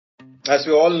As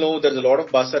we all know, there's a lot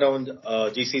of buzz around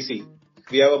GCC.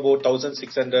 We have about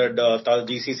 1,600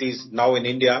 GCCs now in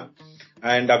India.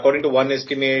 And according to one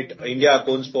estimate, India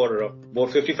accounts for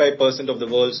about 55% of the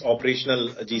world's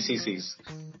operational GCCs.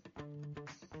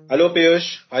 Hello, Piyush.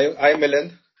 Hi,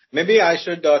 Milind. Maybe I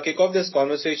should kick off this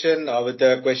conversation with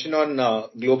a question on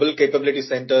Global Capability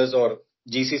Centers, or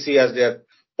GCC as they are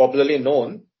popularly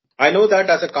known. I know that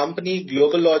as a company,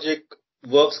 Global Logic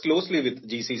works closely with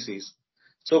GCCs.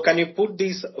 So can you put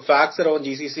these facts around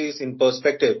GCCs in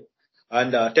perspective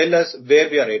and tell us where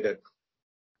we are headed?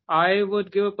 I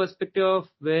would give a perspective of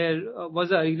where was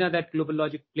the arena that Global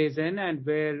Logic plays in and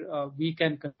where we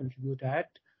can contribute at.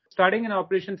 Starting an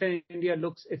operations in India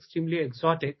looks extremely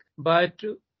exotic, but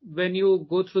when you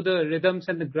go through the rhythms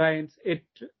and the grinds, it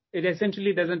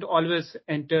essentially doesn't always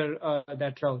enter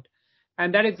that route.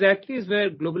 And that exactly is where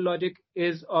Global Logic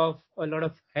is of a lot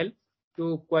of help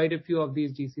to quite a few of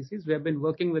these GCCs. We have been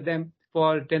working with them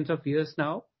for tens of years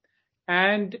now.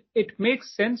 And it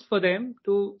makes sense for them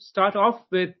to start off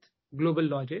with Global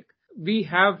Logic. We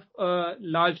have a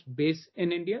large base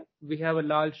in India. We have a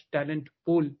large talent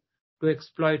pool to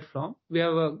exploit from. We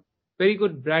have a very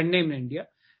good brand name in India,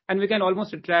 and we can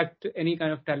almost attract any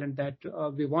kind of talent that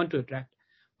we want to attract.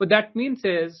 What that means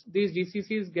is these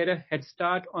GCCs get a head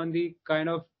start on the kind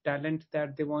of talent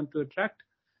that they want to attract.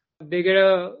 They get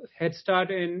a head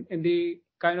start in the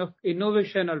kind of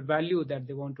innovation or value that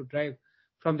they want to drive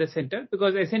from the center,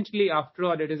 because essentially, after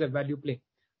all, it is a value play.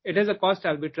 It is a cost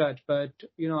arbitrage, but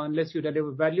unless you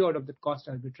deliver value out of the cost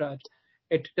arbitrage,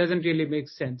 it doesn't really make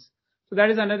sense. So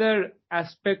that is another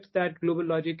aspect that Global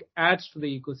Logic adds to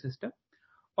the ecosystem.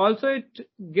 Also, it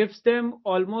gives them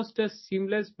almost a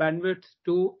seamless bandwidth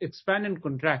to expand and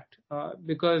contract,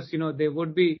 because they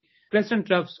would be pressed and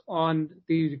troughs on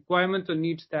the requirements or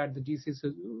needs that the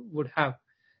GCs would have.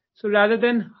 So rather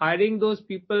than hiring those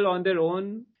people on their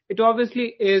own, it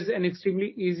obviously is an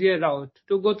extremely easier route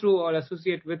to go through or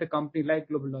associate with a company like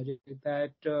Global Logic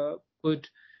that could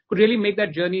really make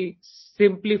that journey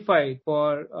simplified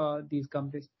for these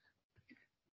companies.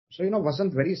 So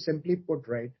Vasant, very simply put,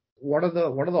 right? What are the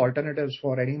alternatives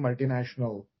for any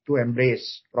multinational to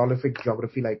embrace prolific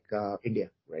geography like India,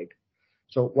 right?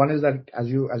 So one is that, as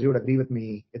you would agree with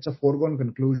me, it's a foregone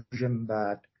conclusion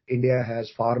that India has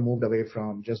far moved away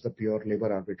from just the pure labor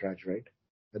arbitrage, right?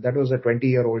 That was a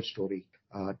 20-year-old story.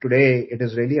 Today, it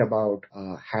is really about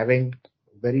having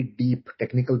very deep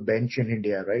technical bench in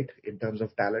India, right, in terms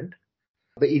of talent.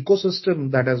 The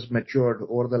ecosystem that has matured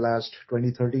over the last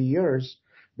 20, 30 years,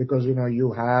 because,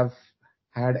 you have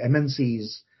had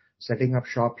MNCs setting up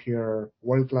shop here,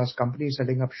 world-class companies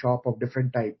setting up shop of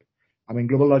different type. I mean,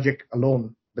 Global Logic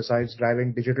alone, besides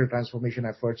driving digital transformation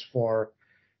efforts for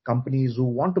companies who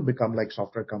want to become like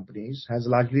software companies, has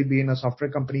largely been a software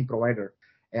company provider.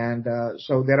 And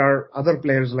so there are other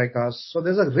players like us. So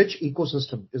there's a rich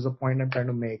ecosystem is the point I'm trying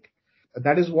to make.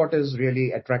 That is what is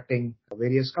really attracting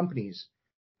various companies.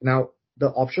 Now, the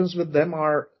options with them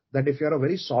are that if you're a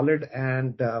very solid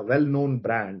and well-known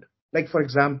brand, like for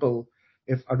example,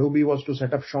 if Adobe was to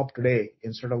set up shop today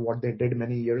instead of what they did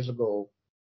many years ago,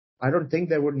 I don't think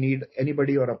they would need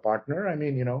anybody or a partner. I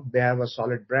mean, they have a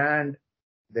solid brand.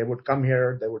 They would come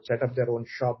here, they would set up their own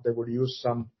shop, they would use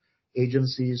some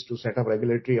agencies to set up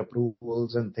regulatory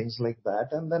approvals and things like that.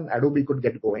 And then Adobe could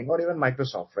get going, or even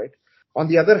Microsoft, right? On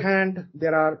the other hand,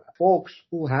 there are folks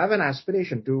who have an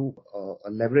aspiration to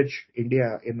leverage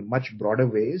India in much broader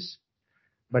ways,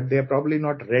 but they're probably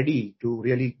not ready to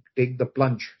really take the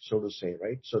plunge, so to say,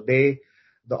 right? So the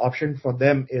option for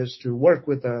them is to work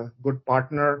with a good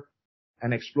partner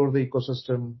and explore the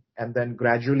ecosystem and then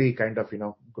gradually kind of,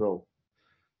 grow.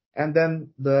 And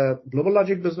then the Global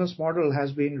Logic business model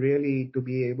has been really to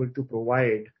be able to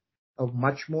provide a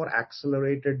much more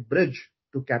accelerated bridge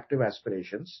to captive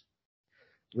aspirations,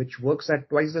 which works at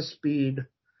twice the speed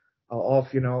of,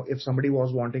 if somebody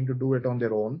was wanting to do it on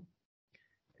their own,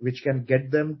 which can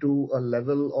get them to a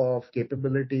level of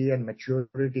capability and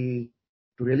maturity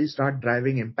to really start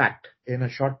driving impact in a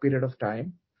short period of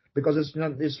time. Because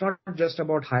it's not just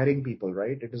about hiring people,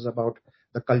 right? It is about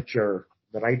the culture,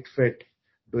 the right fit,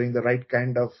 doing the right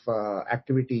kind of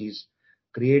activities,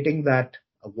 creating that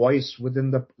voice within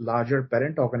the larger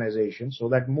parent organization so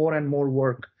that more and more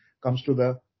work comes to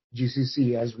the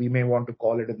GCC, as we may want to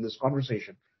call it in this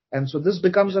conversation. And so this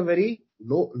becomes a very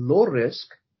low risk,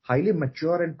 highly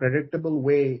mature and predictable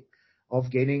way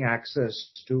of gaining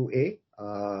access to a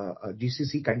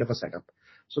GCC kind of a setup.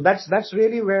 So that's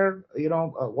really where,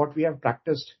 what we have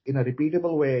practiced in a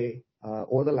repeatable way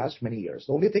over the last many years.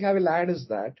 The only thing I will add is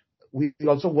that we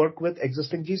also work with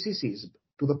existing GCCs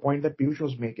to the point that Piyush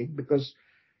was making, because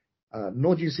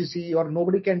No GCC or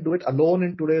nobody can do it alone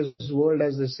in today's world,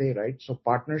 as they say, right? So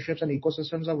partnerships and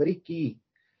ecosystems are very key.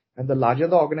 And the larger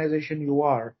the organization you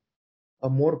are, a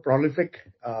more prolific,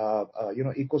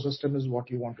 ecosystem is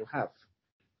what you want to have.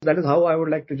 That is how I would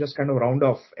like to just kind of round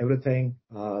off everything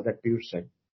that Piyush said.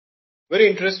 Very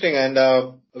interesting. And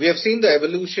we have seen the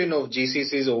evolution of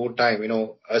GCCs over time.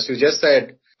 As you just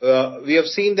said, we have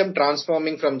seen them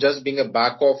transforming from just being a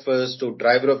back office to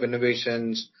driver of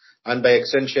innovations and by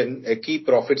extension, a key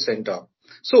profit center.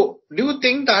 So do you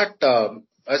think that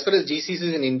as far as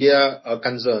GCCs in India are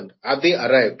concerned, have they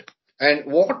arrived?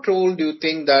 And what role do you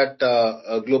think that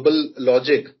global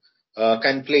logic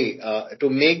can play to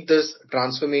make this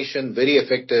transformation very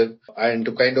effective and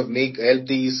to kind of help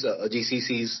these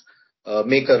GCCs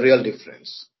make a real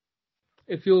difference?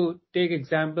 If you take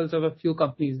examples of a few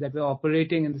companies that were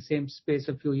operating in the same space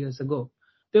a few years ago,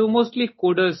 they were mostly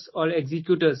coders or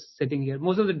executors sitting here.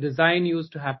 Most of the design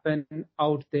used to happen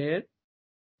out there,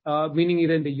 meaning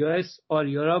either in the US or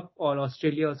Europe or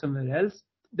Australia or somewhere else.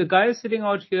 The guys sitting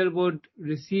out here would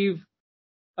receive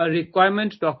a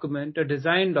requirement document, a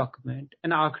design document,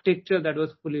 an architecture that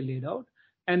was fully laid out,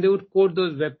 and they would code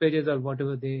those web pages or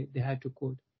whatever they had to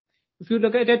code. If you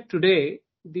look at it today,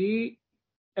 the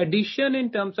addition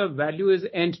in terms of value is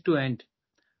end to end.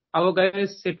 Our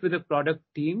guys sit with the product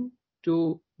team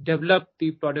to develop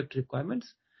the product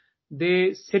requirements.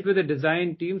 They sit with the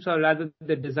design teams, or rather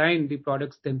they design the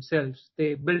products themselves.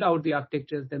 They build out the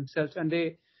architectures themselves, and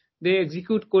they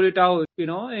execute, code it out,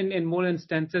 in more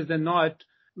instances than not,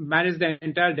 manage the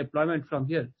entire deployment from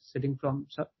here, sitting from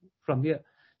here.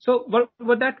 So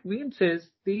what that means is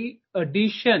the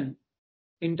addition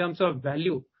in terms of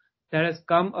value that has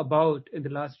come about in the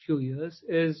last few years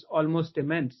is almost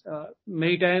immense.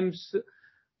 Many times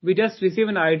we just receive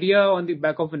an idea on the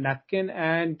back of a napkin,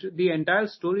 and the entire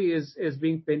story is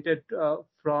being painted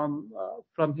from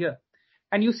here.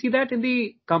 And you see that in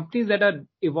the companies that are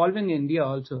evolving in India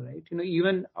also, right?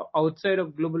 Even outside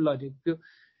of global logic. If you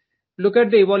look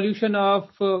at the evolution of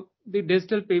the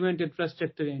digital payment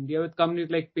infrastructure in India with companies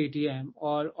like Paytm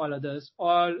or all others,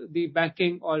 or the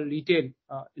banking or retail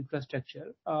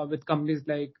infrastructure with companies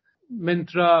like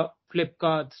Myntra,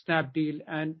 Flipkart, Snapdeal,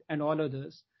 and all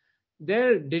others.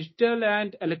 Their digital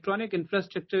and electronic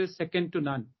infrastructure is second to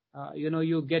none.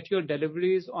 You get your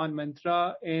deliveries on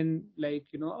Myntra in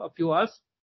a few hours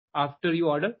after you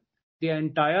order. The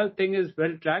entire thing is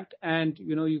well tracked, and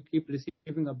you keep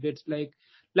receiving updates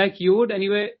like you would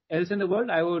anywhere else in the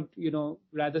world. I would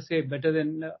rather say better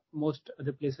than most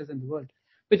other places in the world,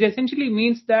 which essentially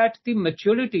means that the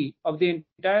maturity of the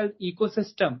entire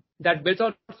ecosystem that builds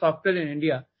out software in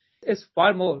India is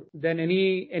far more than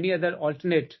any other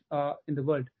alternate in the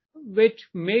world, which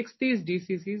makes these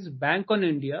GCCs bank on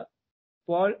India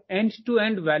for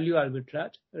end-to-end value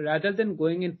arbitrage rather than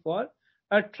going in for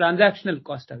a transactional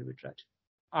cost arbitrage.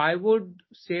 I would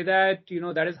say that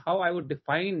that is how I would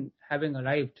define having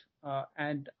arrived,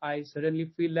 and I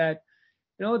certainly feel that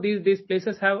these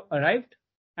places have arrived,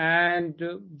 and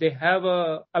they have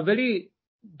a very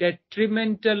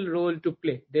detrimental role to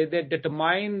play. They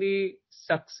determine the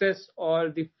success or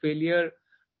the failure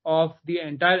of the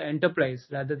entire enterprise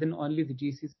rather than only the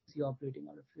GCC operating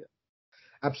out of here.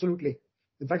 Absolutely.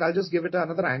 In fact, I'll just give it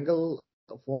another angle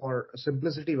for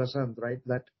simplicity, Vasant, right?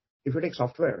 That if you take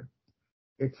software,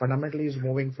 it fundamentally is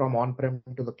moving from on-prem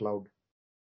to the cloud.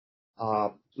 A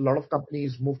lot of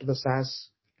companies move to the SaaS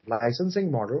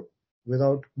licensing model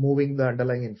without moving the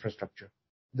underlying infrastructure.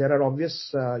 There are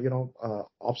obvious,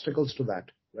 obstacles to that,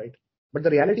 right? But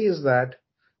the reality is that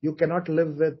you cannot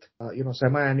live with,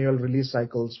 semi-annual release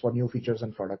cycles for new features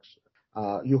and products.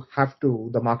 You have to,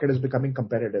 the market is becoming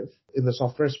competitive. In the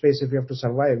software space, if you have to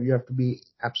survive, you have to be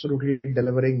absolutely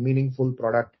delivering meaningful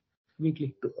product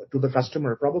weekly to the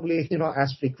customer, probably,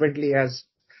 as frequently as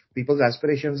people's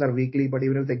aspirations are weekly, but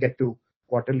even if they get to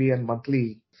quarterly and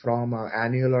monthly from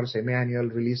annual or semi-annual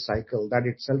release cycle, that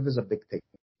itself is a big thing.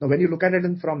 Now, when you look at it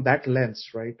from that lens,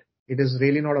 right, it is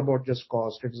really not about just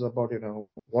cost. It is about,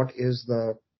 what is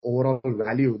the overall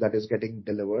value that is getting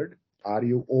delivered? Are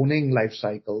you owning life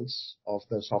cycles of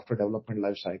the software development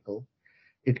life cycle?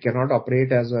 It cannot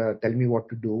operate as a tell me what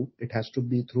to do. It has to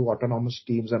be through autonomous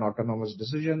teams and autonomous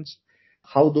decisions.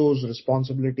 How those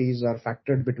responsibilities are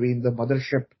factored between the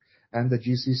mothership and the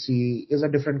GCC is a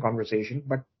different conversation,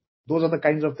 but those are the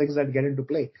kinds of things that get into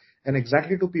play. And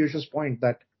exactly to Piyush's point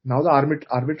that now the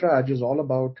arbitrage is all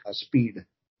about speed.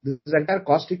 This entire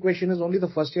cost equation is only the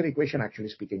first year equation, actually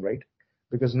speaking, right?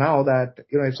 Because now that,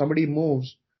 if somebody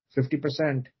moves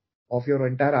 50% of your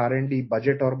entire R&D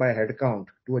budget or by headcount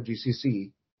to a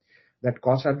GCC, that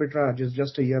cost arbitrage is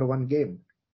just a year one game.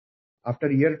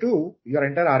 After year two, your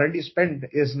entire R&D spend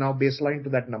is now baseline to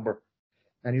that number.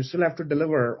 And you still have to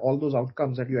deliver all those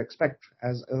outcomes that you expect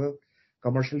as a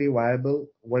commercially viable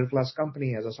world-class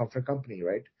company, as a software company,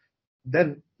 right?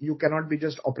 Then you cannot be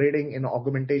just operating in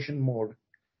augmentation mode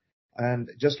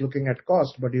and just looking at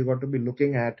cost, but you got to be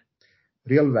looking at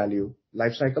real value,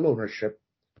 life cycle ownership,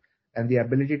 and the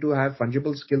ability to have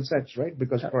fungible skill sets, right?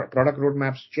 Because product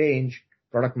roadmaps change,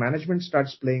 product management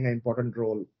starts playing an important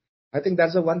role. I think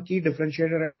that's the one key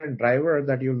differentiator and driver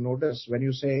that you'll notice when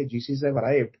you say GCs have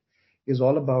arrived, is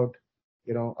all about,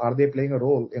 are they playing a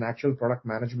role in actual product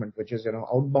management, which is,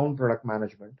 outbound product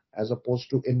management as opposed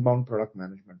to inbound product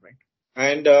management, right?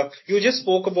 And you just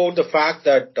spoke about the fact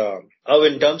that how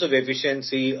in terms of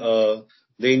efficiency, the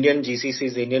Indian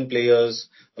GCCs, the Indian players,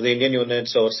 the Indian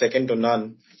units are second to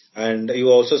none. And you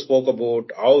also spoke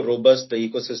about how robust the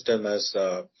ecosystem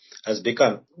has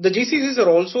become. The GCCs are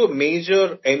also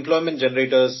major employment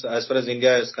generators as far as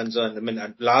India is concerned. I mean,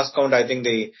 at last count, I think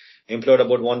they employed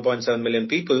about 1.7 million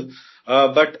people.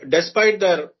 But despite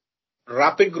their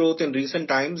rapid growth in recent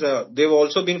times, they've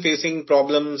also been facing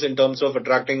problems in terms of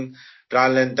attracting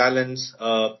talents,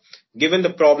 given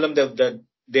the problem that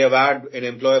they have had in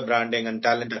employer branding and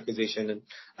talent acquisition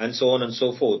and so on and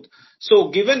so forth. So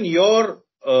given your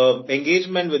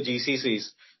engagement with GCCs,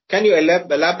 can you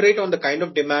elaborate on the kind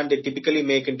of demand they typically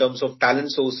make in terms of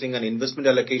talent sourcing and investment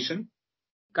allocation?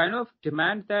 Kind of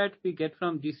demand that we get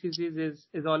from GCCs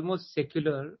is almost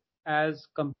secular as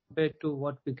compared to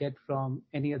what we get from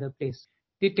any other place.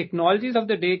 The technologies of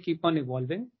the day keep on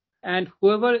evolving, and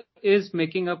whoever is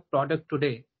making a product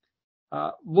today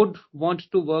would want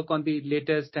to work on the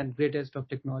latest and greatest of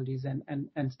technologies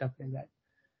and stuff like that.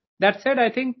 That said,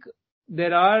 I think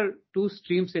there are two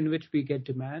streams in which we get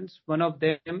demands. One of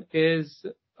them is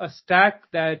a stack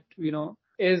that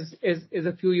is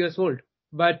a few years old,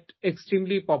 but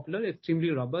extremely popular, extremely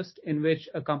robust, in which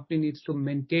a company needs to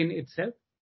maintain itself.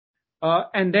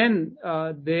 And then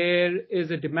there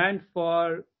is a demand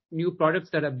for new products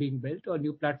that are being built or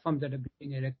new platforms that are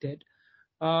being erected,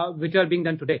 which are being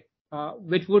done today,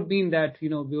 which would mean that we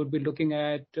would be looking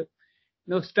at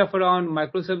stuff around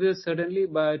microservices certainly,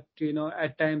 but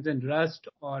at times in Rust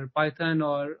or Python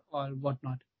or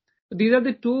whatnot. These are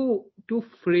the two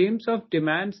frames of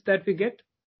demands that we get.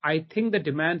 I think the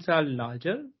demands are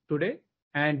larger today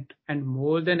and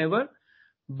more than ever.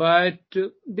 But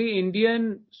the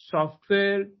Indian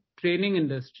software training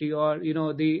industry, or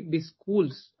the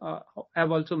schools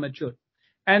have also matured,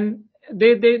 and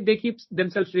they keep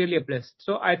themselves really abreast.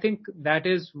 So I think that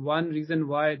is one reason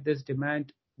why this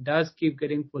demand does keep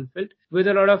getting fulfilled with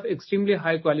a lot of extremely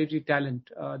high quality talent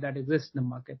that exists in the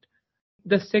market.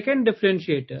 The second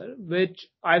differentiator, which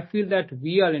I feel that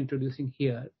we are introducing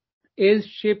here, is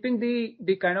shaping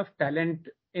the kind of talent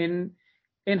in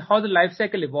how the life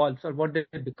cycle evolves or what they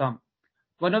become.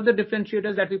 One of the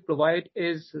differentiators that we provide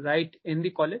is right in the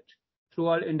college through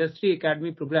our industry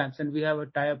academy programs, and we have a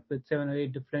tie-up with 7 or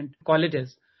 8 different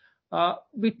colleges.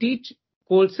 We teach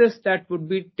courses that would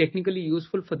be technically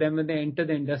useful for them when they enter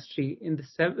the industry in the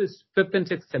 5th and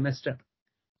 6th semester.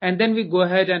 And then we go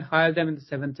ahead and hire them in the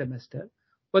 7th semester.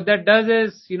 What that does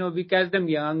is, we catch them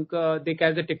young, they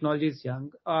catch the technologies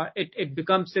young. It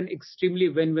becomes an extremely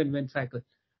win-win-win cycle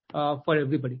for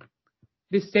everybody.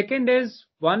 The second is,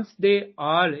 once they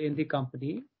are in the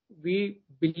company, we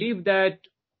believe that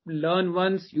learn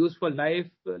once, use for life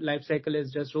cycle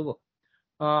is just over.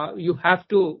 You have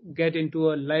to get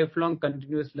into a lifelong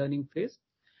continuous learning phase.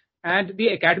 And the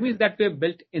academies that we have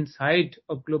built inside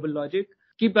of Global Logic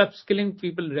keep upskilling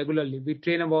people regularly. We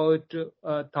train about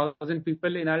 1,000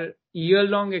 people in our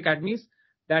year-long academies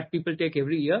that people take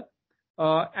every year.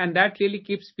 And that really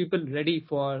keeps people ready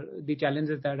for the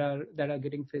challenges that are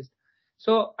getting faced.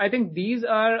 So I think these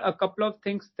are a couple of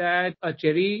things that are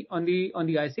cherry on the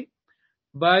IC.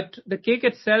 But the cake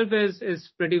itself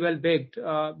is pretty well baked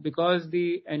because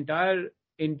the entire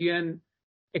Indian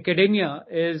academia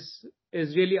is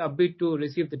really upbeat to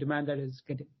receive the demand that is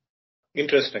getting.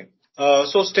 Interesting.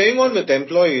 So staying on with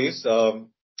employees,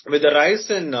 with the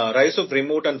rise of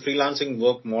remote and freelancing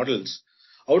work models,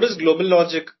 how does Global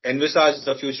Logic envisage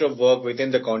the future of work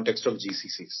within the context of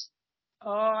GCCs?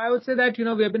 I would say that,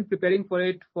 we have been preparing for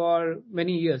it for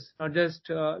many years, not just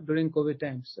during COVID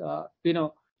times.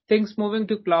 Things moving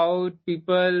to cloud,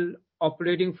 people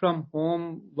operating from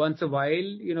home once a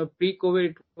while. Pre-COVID,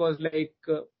 it was like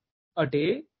a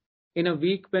day in a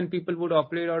week when people would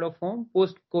operate out of home.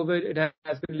 Post-COVID, it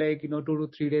has been like, 2 to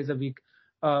 3 days a week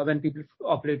when people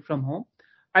operate from home.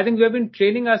 I think we have been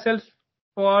training ourselves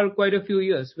for quite a few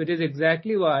years, which is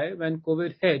exactly why when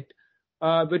COVID hit,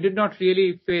 we did not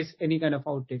really face any kind of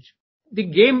outage. the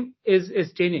game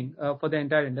is changing for the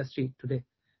entire industry today.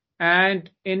 And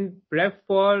in prep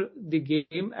for the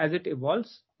game as it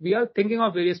evolves, we are thinking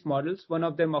of various models. One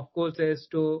of them, of course, is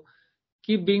to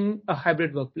keep being a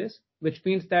hybrid workplace, which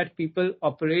means that people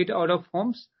operate out of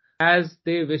homes as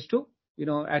they wish to.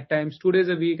 At times 2 days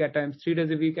a week, at times 3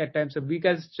 days a week, at times a week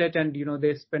as stretch, and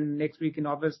they spend next week in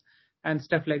office and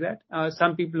stuff like that.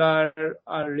 Some people are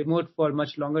remote for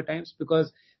much longer times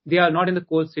because they are not in the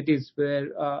core cities where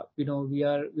we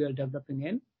are developing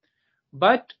in.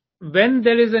 But when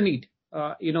there is a need,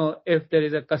 if there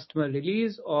is a customer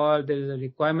release or there is a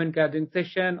requirement gathering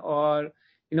session, or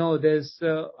there's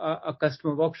a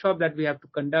customer workshop that we have to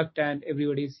conduct and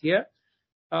everybody is here,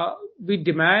 we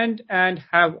demand and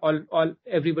have all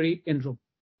everybody in room,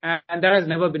 and that has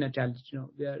never been a challenge.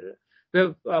 We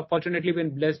have fortunately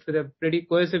been blessed with a pretty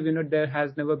cohesive unit. There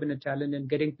has never been a challenge in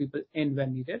getting people in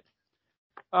when needed.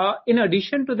 In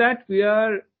addition to that, we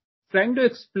are trying to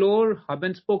explore hub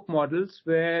and spoke models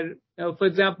where, for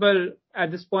example,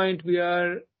 at this point, we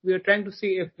are trying to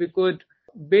see if we could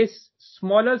base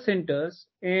smaller centers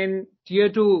in tier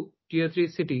 2, tier 3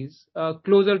 cities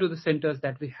closer to the centers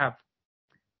that we have.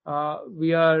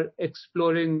 We are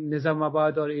exploring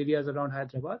Nizamabad or areas around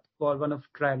Hyderabad for one of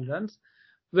trial runs,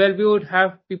 where we would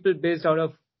have people based out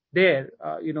of there,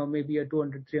 maybe a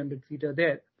 200, 300 feet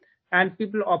there, and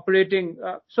people operating.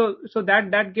 So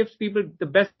that gives people the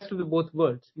best of the both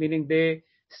worlds, meaning they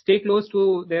stay close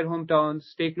to their hometowns,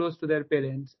 stay close to their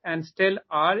parents, and still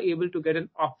are able to get an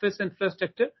office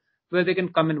infrastructure where they can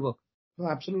come and work. No,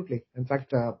 absolutely. In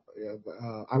fact,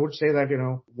 I would say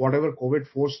that, whatever COVID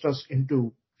forced us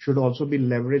into should also be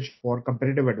leveraged for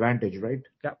competitive advantage, right?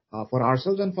 Yeah. For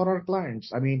ourselves and for our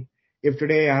clients. I mean, if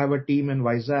today I have a team in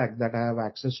Vizag that I have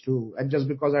access to, and just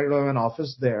because I don't have an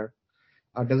office there,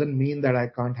 doesn't mean that I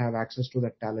can't have access to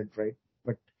that talent, right?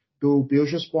 But to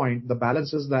Piyush's point, the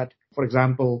balance is that, for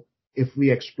example, if we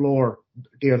explore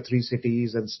tier 3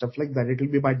 cities and stuff like that, it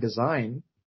will be by design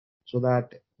so that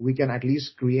we can at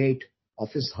least create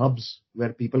office hubs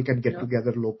where people can get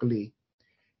together locally.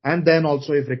 And then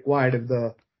also, if required, if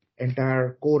the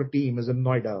entire core team is in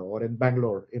Noida or in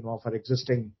Bangalore, for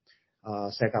existing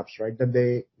setups, right?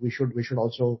 Then we should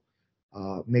also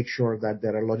make sure that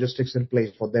there are logistics in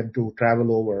place for them to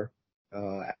travel over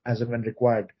as and when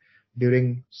required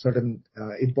during certain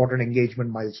important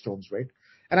engagement milestones, right?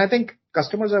 And I think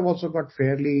customers have also got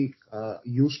fairly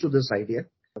used to this idea.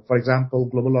 For example,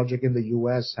 GlobalLogic in the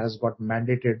US has got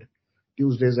mandated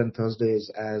Tuesdays and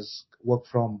Thursdays as work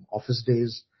from office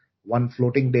days, one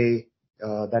floating day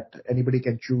that anybody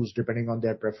can choose depending on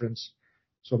their preference.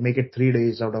 So make it 3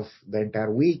 days out of the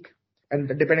entire week, and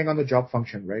depending on the job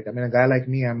function, right? I mean, a guy like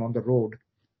me, I'm on the road.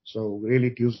 So really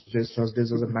Tuesdays,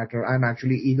 Thursdays doesn't matter. I'm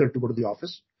actually eager to go to the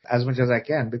office as much as I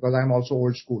can because I'm also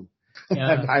old school.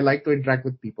 Yeah. And I like to interact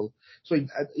with people. So,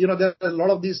 there are a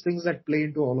lot of these things that play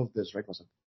into all of this, right, Vasant?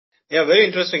 Yeah, very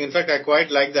interesting. In fact, I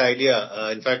quite like the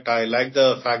idea. In fact, I like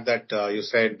the fact that you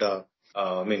said,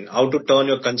 how to turn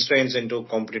your constraints into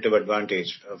competitive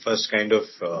advantage. First kind of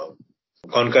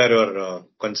conquer your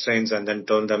constraints and then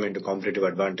turn them into competitive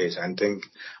advantage. I think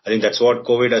that's what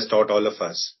COVID has taught all of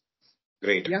us.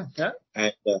 Great. Yeah.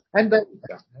 And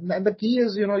the key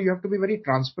is, you have to be very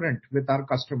transparent with our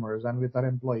customers and with our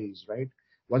employees, right?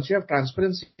 Once you have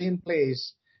transparency in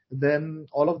place, then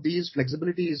all of these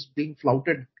flexibilities being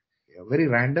flouted very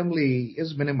randomly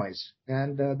is minimized.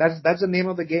 And that's the name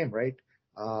of the game, right?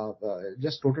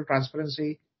 Just total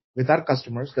transparency with our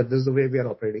customers that this is the way we are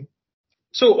operating.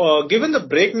 So, given the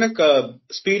breakneck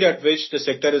speed at which the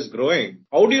sector is growing,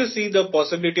 how do you see the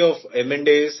possibility of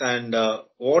M&As and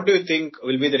what do you think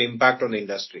will be the impact on the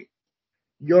industry?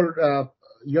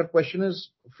 Your question is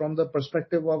from the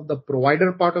perspective of the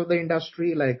provider part of the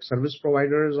industry, like service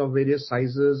providers of various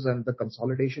sizes and the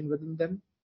consolidation within them?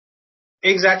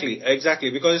 Exactly.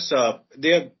 Because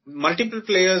there are multiple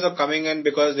players are coming in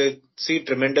because they see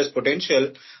tremendous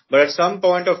potential. But at some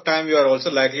point of time, you are also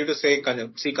likely to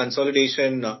see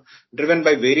consolidation driven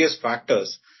by various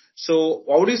factors. So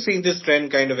how do you see this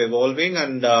trend kind of evolving?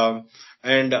 And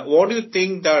what do you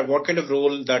think what kind of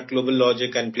role that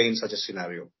GlobalLogic can play in such a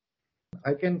scenario?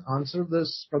 I can answer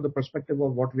this from the perspective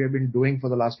of what we have been doing for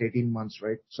the last 18 months,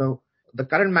 right? So the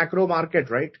current macro market,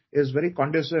 right, is very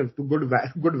conducive to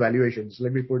good valuations.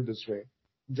 Let me put it this way.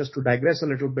 Just to digress a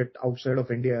little bit outside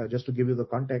of India, just to give you the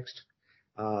context,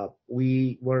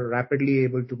 we were rapidly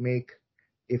able to make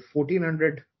a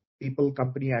 1,400 people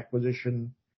company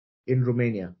acquisition in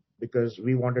Romania because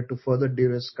we wanted to further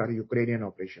de-risk our Ukrainian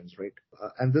operations, right?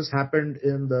 And this happened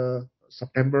in the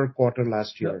September quarter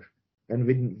last year. And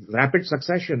with rapid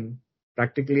succession,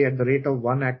 practically at the rate of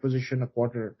one acquisition a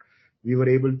quarter, we were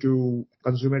able to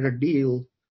consummate a deal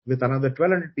with another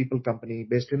 1,200 people company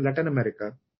based in Latin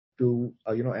America to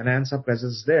enhance our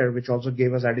presence there, which also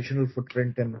gave us additional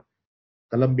footprint in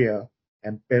Colombia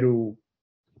and Peru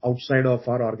outside of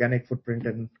our organic footprint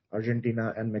in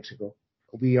Argentina and Mexico.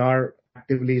 We are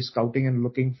actively scouting and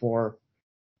looking for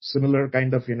similar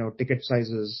kind of ticket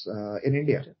sizes in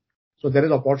India. So there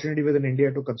is opportunity within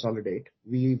India to consolidate.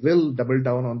 We will double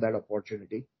down on that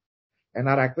opportunity. And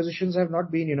our acquisitions have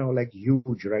not been, like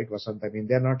huge, right, Vasant? I mean,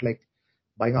 they're not like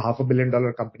buying a $500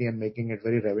 million company and making it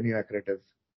very revenue accretive.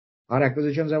 Our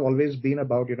acquisitions have always been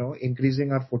about,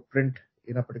 increasing our footprint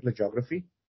in a particular geography,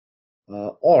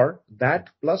 or that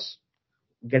plus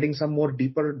getting some more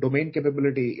deeper domain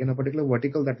capability in a particular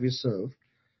vertical that we serve,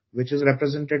 which is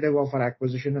representative of our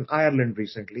acquisition in Ireland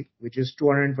recently, which is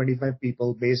 225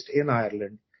 people based in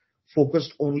Ireland,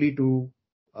 focused only to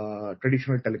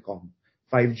traditional telecom,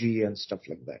 5G and stuff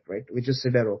like that, right? Which is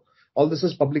Sidero. All this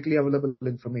is publicly available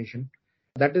information.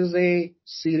 That is a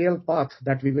serial path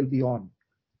that we will be on,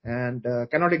 and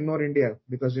cannot ignore India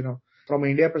because, from an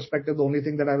India perspective, the only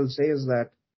thing that I will say is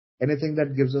that anything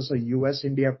that gives us a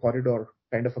US-India corridor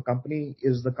kind of a company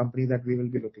is the company that we will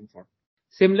be looking for.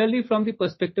 Similarly, from the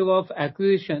perspective of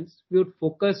acquisitions, we would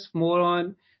focus more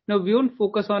on, we won't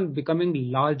focus on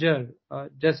becoming larger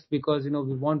just because, we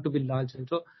want to be larger.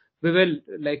 So we will,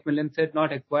 like Milind said,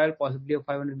 not acquire possibly a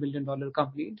 $500 million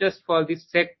company just for the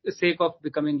sake of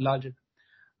becoming larger.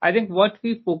 I think what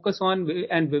we focus on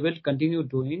and we will continue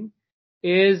doing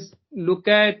is look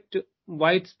at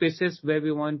white spaces where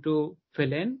we want to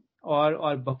fill in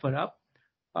or buffer up.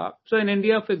 So in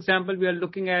India, for example, we are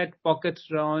looking at pockets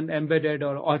around embedded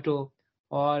or auto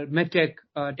or medtech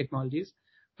technologies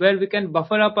where we can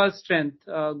buffer up our strength,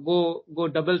 go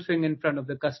double swing in front of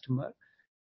the customer.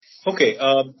 Okay,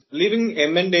 leaving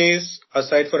M&As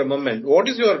aside for a moment, what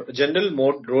is your general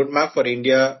roadmap for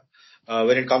India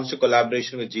when it comes to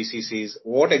collaboration with GCCs?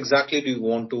 What exactly have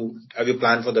you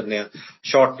planned for the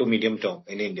short to medium term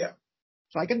in India?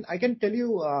 So I can tell you,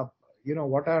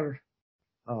 what are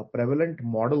prevalent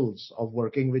models of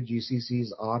working with GCCs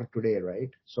are today, right?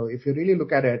 So if you really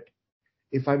look at it,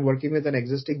 if I'm working with an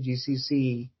existing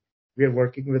GCC, we are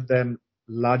working with them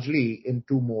largely in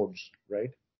two modes,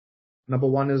 right? Number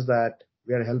one is that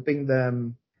we are helping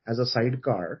them as a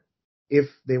sidecar if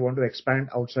they want to expand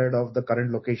outside of the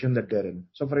current location that they're in.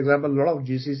 So for example, a lot of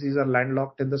GCCs are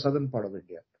landlocked in the southern part of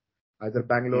India, either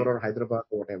Bangalore or Hyderabad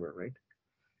or whatever, right?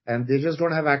 And they just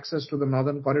don't have access to the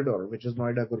northern corridor, which is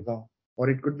Noida, Gurgaon. Or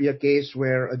it could be a case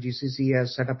where a GCC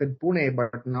has set up in Pune,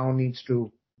 but now needs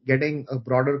to getting a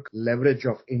broader leverage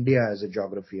of India as a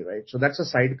geography, right? So that's a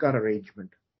sidecar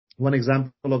arrangement. One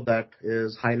example of that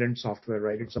is Highland Software,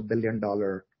 right? It's $1 billion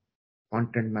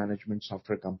content management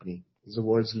software company. It's the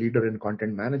world's leader in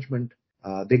content management.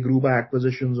 They grew by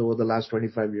acquisitions over the last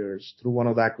 25 years. Through one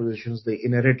of the acquisitions, they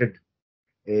inherited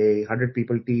a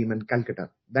 100-people team in Calcutta.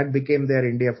 That became their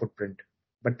India footprint.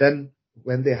 But then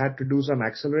when they had to do some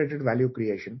accelerated value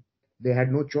creation, they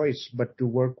had no choice but to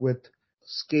work with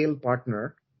scale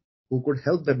partner who could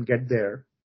help them get there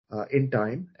in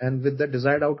time and with the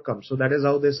desired outcome. So that is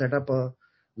how they set up a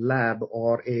lab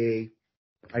or a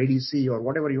IDC or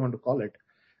whatever you want to call it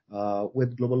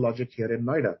with Global Logic here in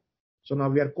Noida. So now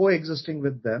we are coexisting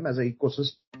with them as an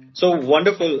ecosystem. So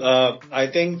wonderful.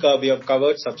 I think we have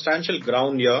covered substantial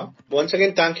ground here. Once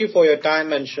again, thank you for your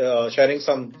time and sharing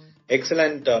some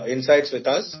excellent insights with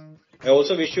us. I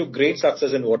also wish you great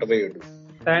success in whatever you do.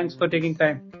 Thanks for taking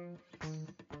time.